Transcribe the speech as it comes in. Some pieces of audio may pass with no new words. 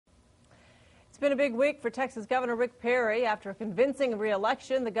been a big week for Texas Governor Rick Perry. After a convincing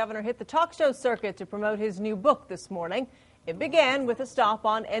re-election, the governor hit the talk show circuit to promote his new book this morning. It began with a stop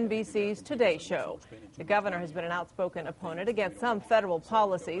on NBC's Today Show. The governor has been an outspoken opponent against some federal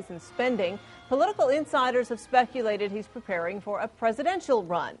policies and spending. Political insiders have speculated he's preparing for a presidential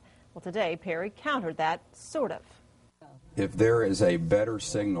run. Well, today, Perry countered that, sort of. If there is a better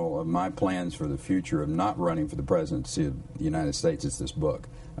signal of my plans for the future of not running for the presidency of the United States, it's this book.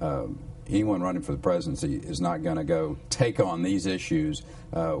 Anyone running for the presidency is not going to go take on these issues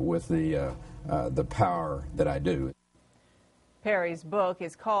with the power that I do. Perry's book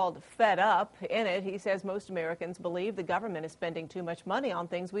is called Fed Up. In it, he says most Americans believe the government is spending too much money on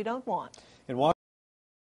things we don't want.